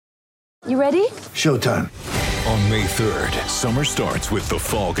You ready? Showtime. On May 3rd, summer starts with The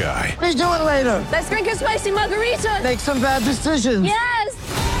Fall Guy. Let's do it later. Let's drink a spicy margarita. Make some bad decisions. Yes!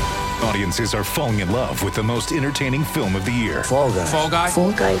 Audiences are falling in love with the most entertaining film of the year. Fall Guy. Fall Guy?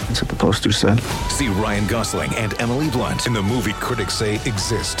 Fall Guy. That's what the poster said. See Ryan Gosling and Emily Blunt in the movie critics say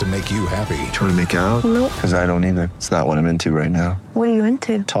exists to make you happy. Trying to make it out? Nope. Because I don't either. It's not what I'm into right now. What are you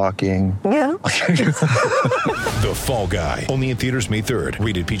into? Talking. Yeah. The Fall Guy. Only in theaters May 3rd.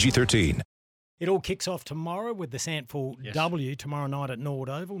 Rated PG-13. It all kicks off tomorrow with the Sandful W tomorrow night at Norwood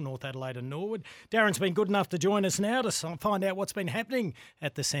Oval, North Adelaide and Norwood. Darren's been good enough to join us now to find out what's been happening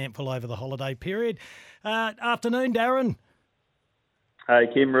at the Sandful over the holiday period. Afternoon, Darren. Hey,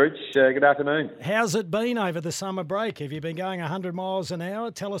 Kim, Rich. Good afternoon. How's it been over the summer break? Have you been going 100 miles an hour?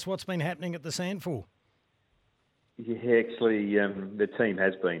 Tell us what's been happening at the Sandful. Yeah, actually, the team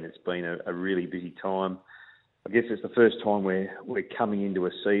has been. It's been a really busy time. I guess it's the first time we're coming into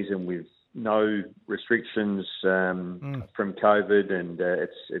a season with no restrictions from COVID, and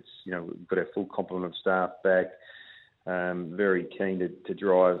it's we've got our full complement of staff back. Very keen to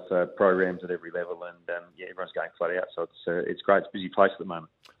drive programs at every level, and everyone's going flat out. So it's great. It's a busy place at the moment.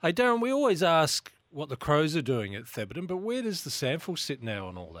 Hey, Darren, we always ask what the Crows are doing at Thebarton, but where does the Sandful sit now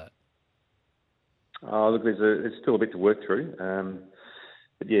on all that? Oh, look, there's still a bit to work through.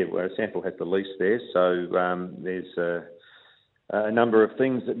 But yeah, Sandful has the lease there, so there's a number of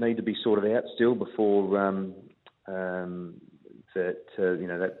things that need to be sorted out still before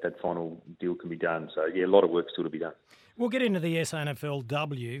that final deal can be done. So yeah, a lot of work still to be done. We'll get into the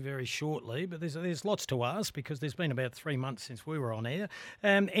SANFLW very shortly, but there's lots to ask because there's been about 3 months since we were on air.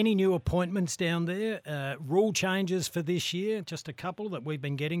 Any new appointments down there? Rule changes for this year? Just a couple that we've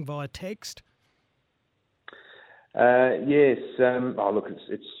been getting via text. Yes. Look,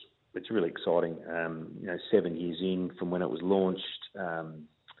 it's really exciting. 7 years in from when it was launched,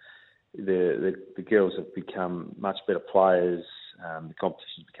 the girls have become much better players. The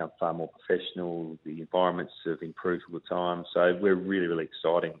competition's become far more professional. The environments have improved all the time. So we're really, really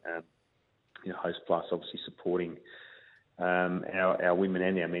exciting. Host Plus obviously supporting our women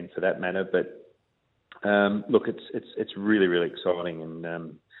and our men for that matter. But look, it's really, really exciting.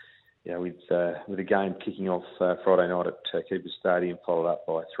 And with the game kicking off Friday night at Keepers Stadium, followed up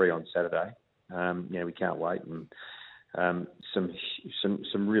by 3 on Saturday, we can't wait. And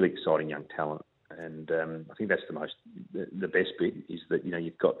some really exciting young talent. And I think that's the best bit is that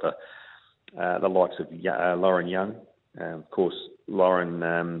you've got the likes of Lauren Young. Of course, Lauren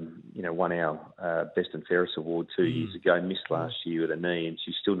won our Best and Fairest award 2 years ago. Missed last year with a knee, and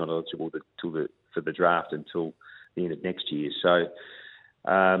she's still not eligible for the draft until the end of next year. So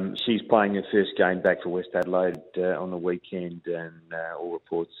she's playing her first game back for West Adelaide on the weekend, and all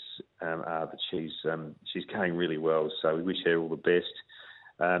reports are that she's going really well. So we wish her all the best.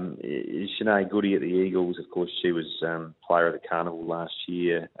 Shanae Goody at the Eagles, of course, she was player of the Carnival last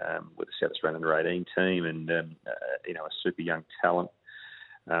year with the South Australian Under-18 team, and a super young talent.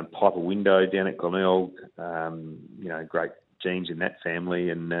 Piper Window down at Glenelg, great genes in that family,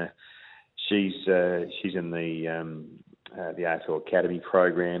 and she's in the AFL Academy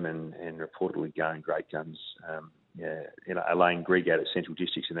program and reportedly going great guns. Elaine Grigg out at Central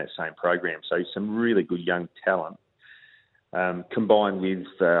Districts in that same program. So some really good young talent. Combined with,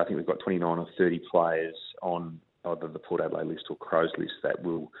 I think we've got 29 or 30 players on either the Port Adelaide list or Crows list that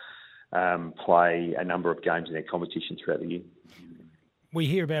will play a number of games in their competition throughout the year. We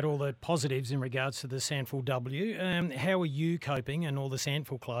hear about all the positives in regards to the Sandful W. How are you coping and all the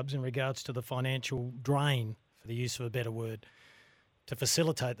Sandful clubs in regards to the financial drain, for the use of a better word, to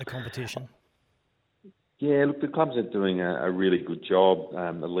facilitate the competition? Yeah, look, the clubs are doing a really good job.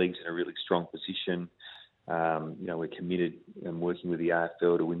 The league's in a really strong position. We're committed and working with the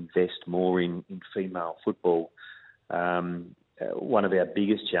AFL to invest more in female football. One of our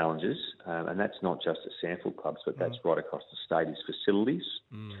biggest challenges, and that's not just at Sandful clubs, but that's right across the state, is facilities.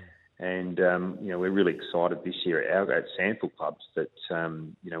 And, we're really excited this year at Sandful clubs that,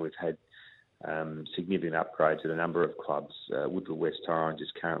 we've had significant upgrades at a number of clubs. Woodville West Orange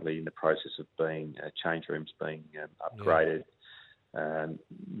is currently in the process of change rooms being upgraded.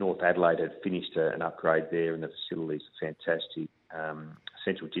 North Adelaide had finished an upgrade there, and the facilities are fantastic.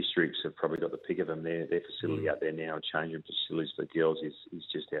 Central Districts have probably got the pick of them there. Their facility out there now, change room facilities for girls is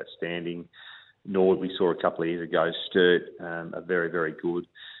just outstanding. Norwood, we saw a couple of years ago, Sturt are very, very good.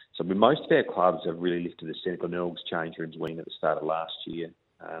 So most of our clubs have really lifted the St Glenelg's change rooms wing at the start of last year.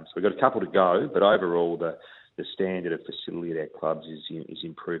 So we've got a couple to go, but overall the standard of facility at our clubs is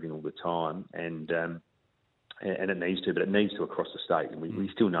improving all the time, and it needs to, but it needs to across the state. And we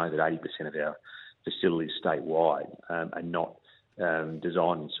still know that 80% of our facilities statewide are not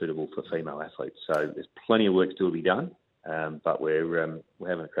designed and suitable for female athletes. So there's plenty of work still to be done, but we're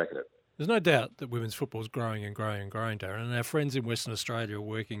having a crack at it. There's no doubt that women's football is growing and growing and growing, Darren, and our friends in Western Australia are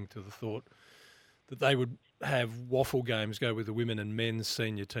working to the thought that they would have waffle games go with the women and men's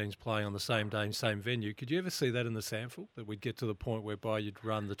senior teams playing on the same day and same venue. Could you ever see that in the SANFL, that we'd get to the point whereby you'd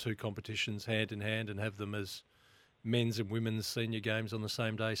run the two competitions hand in hand and have them as men's and women's senior games on the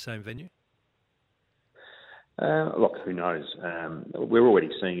same day, same venue? Look, who knows? We're already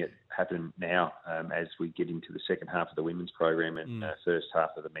seeing it happen now as we get into the second half of the women's program and first half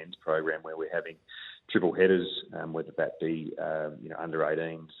of the men's program, where we're having triple headers, whether that be under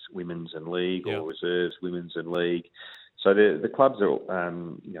 18s women's and league or reserves women's and league. So the clubs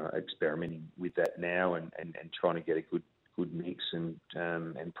are experimenting with that now and trying to get a good mix and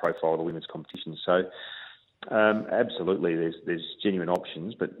profile the women's competition. So. Absolutely, there's genuine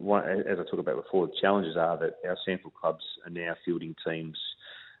options, but as I talked about before, the challenges are that our SANFL clubs are now fielding teams,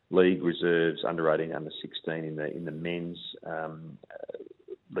 league reserves, under 18, under 16 in the men's,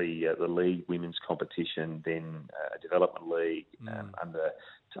 the league women's competition, then a development league. Under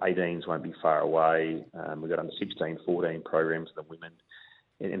 18s won't be far away. We've got under 16, 14 programs for the women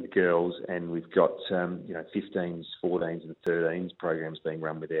and the girls, and we've got 15s, 14s, and 13s programs being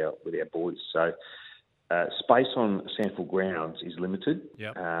run with our boys. So. Space on SANFL grounds is limited,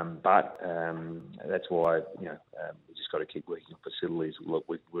 but that's why we just got to keep working on facilities,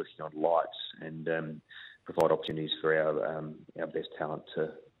 working on lights, and provide opportunities for our best talent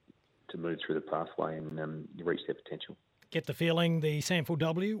to move through the pathway and reach their potential. Get the feeling the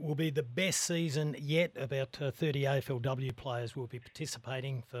SANFL will be the best season yet. About 30 AFLW players will be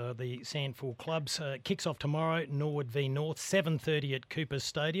participating for the SANFL clubs. Kicks off tomorrow, Norwood v North, 7:30 at Coopers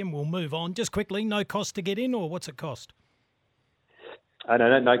Stadium. We'll move on. Just quickly, no cost to get in, or what's it cost?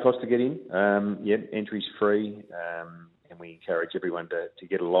 No cost to get in. Entry's free, and we encourage everyone to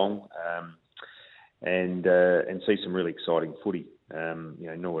get along and see some really exciting footy.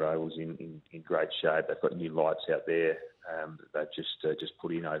 Norwood Oval's in great shape. They've got new lights out there. They've just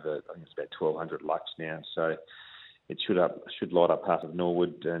put in over, I think it's about 1,200 lux now. So it should light up half of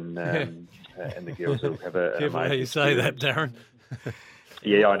Norwood, and the girls will have a. Careful how you say that, Darren.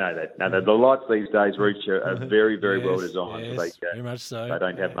 Yeah, I know that. No, the lights these days, Rooch, are very, very well designed. Yes, very much so. They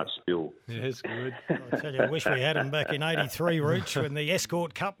don't have much spill. Yes, good. I tell you, I wish we had them back in '83, Rooch, when the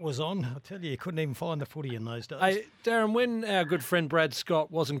Escort Cup was on. I tell you couldn't even find the footy in those days. Hey, Darren, when our good friend Brad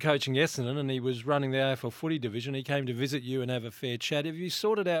Scott wasn't coaching Essendon and he was running the AFL footy division, he came to visit you and have a fair chat. Have you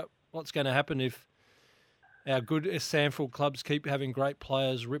sorted out what's going to happen if our good SANFL clubs keep having great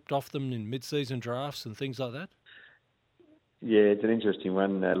players ripped off them in mid-season drafts and things like that? Yeah, it's an interesting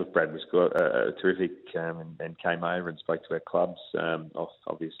one. Look, Brad was terrific and came over and spoke to our clubs.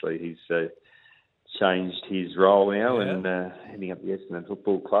 Obviously, he's changed his role now and heading up the Essendon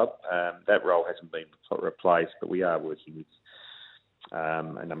Football Club. That role hasn't been replaced, but we are working with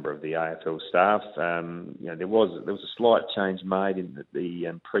a number of the AFL staff. There was a slight change made in that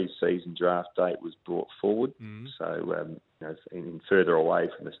the pre-season draft date was brought forward, so further away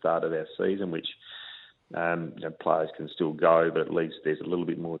from the start of our season, which. Players can still go, but at least there's a little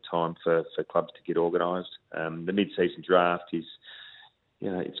bit more time for clubs to get organised. The mid-season draft is,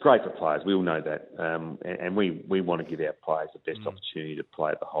 it's great for players. We all know that, and we want to give our players the best opportunity to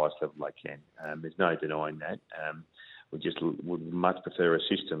play at the highest level they can. There's no denying that. We just would much prefer a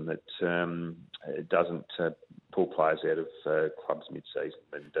system that doesn't pull players out of clubs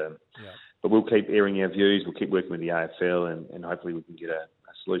mid-season. But we'll keep airing our views. We'll keep working with the AFL, and hopefully we can get a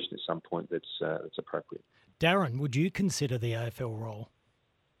solution at some point that's appropriate. Darren, would you consider the AFL role?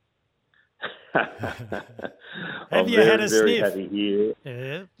 Have you had a sniff? Very happy here.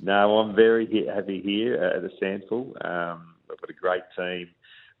 Yeah. No, I'm very happy here at the SANFL. We've got a great team,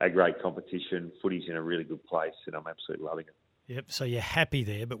 a great competition. Footy's in a really good place, and I'm absolutely loving it. Yep. So you're happy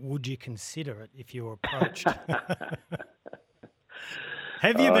there, but would you consider it if you were approached?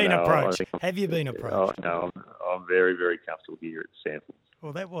 Have you been approached? Have you been approached? Oh, no, I'm very, very comfortable here at SANFL.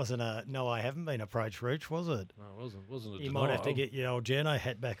 Well, that wasn't a no, I haven't been approached, Rooch, was it? No, it wasn't a You denial. might have to get your old journo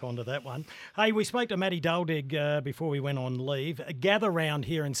hat back onto that one. Hey, we spoke to Matty Daldig before we went on leave. A gather round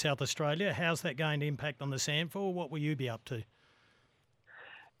here in South Australia. How's that going to impact on the SANFL? What will you be up to?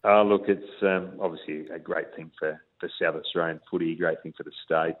 Look, it's obviously a great thing for South Australian footy, a great thing for the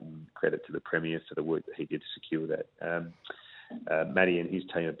state, and credit to the Premier for the work that he did to secure that. Matty and his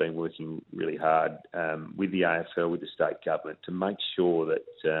team have been working really hard with the AFL, with the state government, to make sure that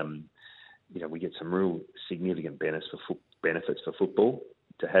we get some real significant benefits for football.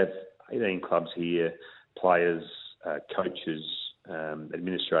 To have 18 clubs here, players, coaches,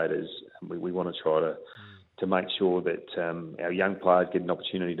 administrators, we want to try to make sure that our young players get an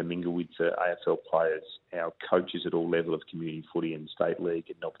opportunity to mingle with AFL players. Our coaches at all level of community footy and state league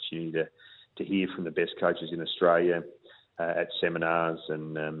get an opportunity to hear from the best coaches in Australia at seminars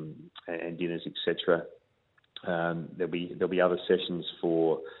and dinners, etc. There'll be other sessions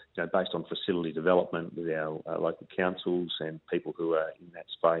for based on facility development with our local councils and people who are in that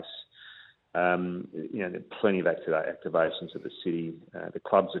space. There are plenty of activations at the city. The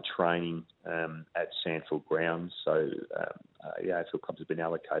clubs are training at Sandfield grounds, so the AFL clubs have been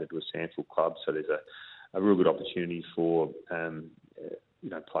allocated to a Sandfield club. So there's a real good opportunity for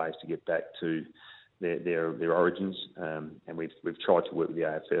players to get back to their origins, and we've tried to work with the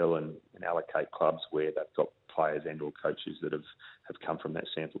AFL and allocate clubs where they've got players and or coaches that have come from that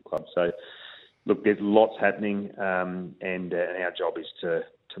Sandfield club. So look, there's lots happening, and our job is to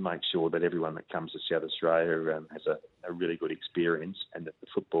make sure that everyone that comes to South Australia has a really good experience, and that the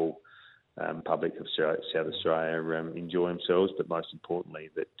football public of South Australia enjoy themselves, but most importantly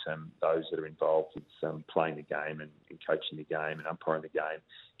that those that are involved with playing the game and coaching the game and umpiring the game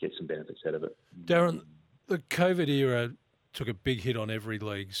get some benefits out of it. Darren, the COVID era took a big hit on every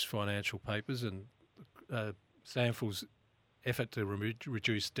league's financial papers, and Sandfield's effort to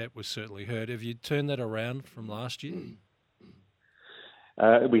reduce debt was certainly heard. Have you turned that around from last year?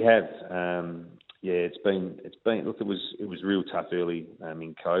 We have. It's been. Look, it was real tough early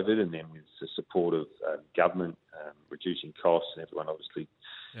in COVID, and then with the support of government reducing costs, and everyone obviously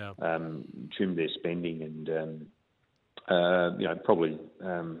trimmed their spending, and probably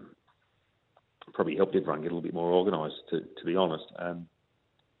helped everyone get a little bit more organised. To be honest,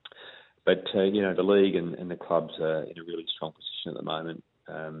 but the league and the clubs are in a really strong position at the moment,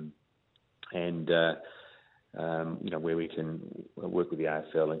 where we can work with the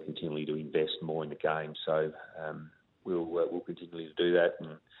AFL and continually to invest more in the game. So we'll continue to do that,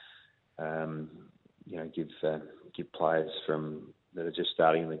 and give players that are just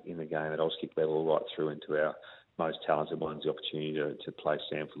starting in the game at Auskick level right through into our most talented ones the opportunity to play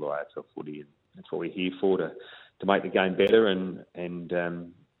Sandfield or AFL footy, and that's what we're here for, to make the game better and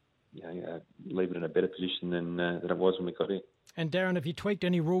leave it in a better position than it was when we got here. And Darren, have you tweaked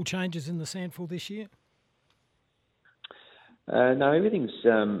any rule changes in the Sandfield this year? No, everything's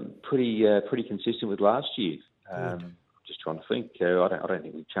pretty consistent with last year. Just trying to think. I don't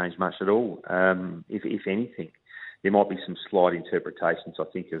think we've changed much at all. If anything, there might be some slight interpretations, I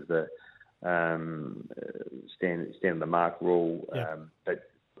think, of the stand on the mark rule. But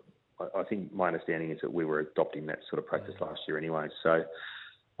I think my understanding is that we were adopting that sort of practice last year anyway. So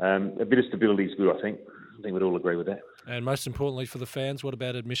a bit of stability is good, I think. I think we'd all agree with that. And most importantly for the fans, what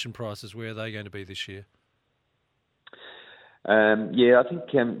about admission prices? Where are they going to be this year? I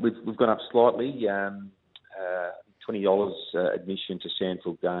think we've gone up slightly. $20 admission to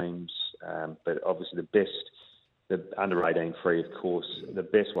Sandfield games, but obviously the under 18 free, of course. The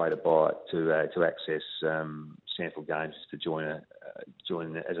best way to buy it to access Sandfield games is to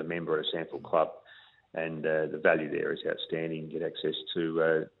join as a member at a Sandfield club, and the value there is outstanding. You get access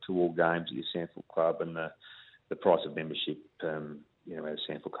to all games at your Sandfield club, and the price of membership at a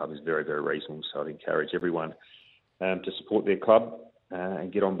Sandfield club is very, very reasonable. So I'd encourage everyone to support their club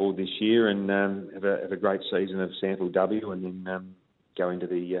and get on board this year and have a great season of Sandfield W, and then go into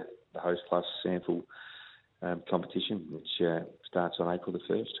the Host Plus Sandfield competition, which starts on April the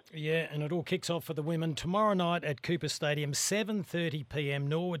 1st. Yeah, and it all kicks off for the women tomorrow night at Cooper Stadium, 7:30 p.m.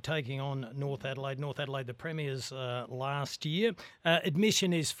 Norwood taking on North Adelaide. North Adelaide, the premiers last year.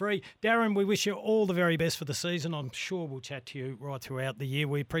 Admission is free. Darren, we wish you all the very best for the season. I'm sure we'll chat to you right throughout the year.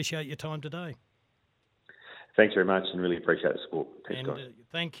 We appreciate your time today. Thanks very much, and really appreciate the support. Thanks, guys.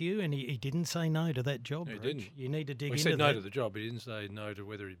 Thank you. And he didn't say no to that job. He didn't. You need to dig into that. He said no to the job. He didn't say no to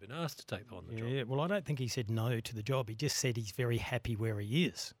whether he'd been asked to take on the job. Yeah, well, I don't think he said no to the job. He just said he's very happy where he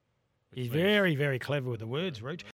is. He's very, very clever with the words, Rooch.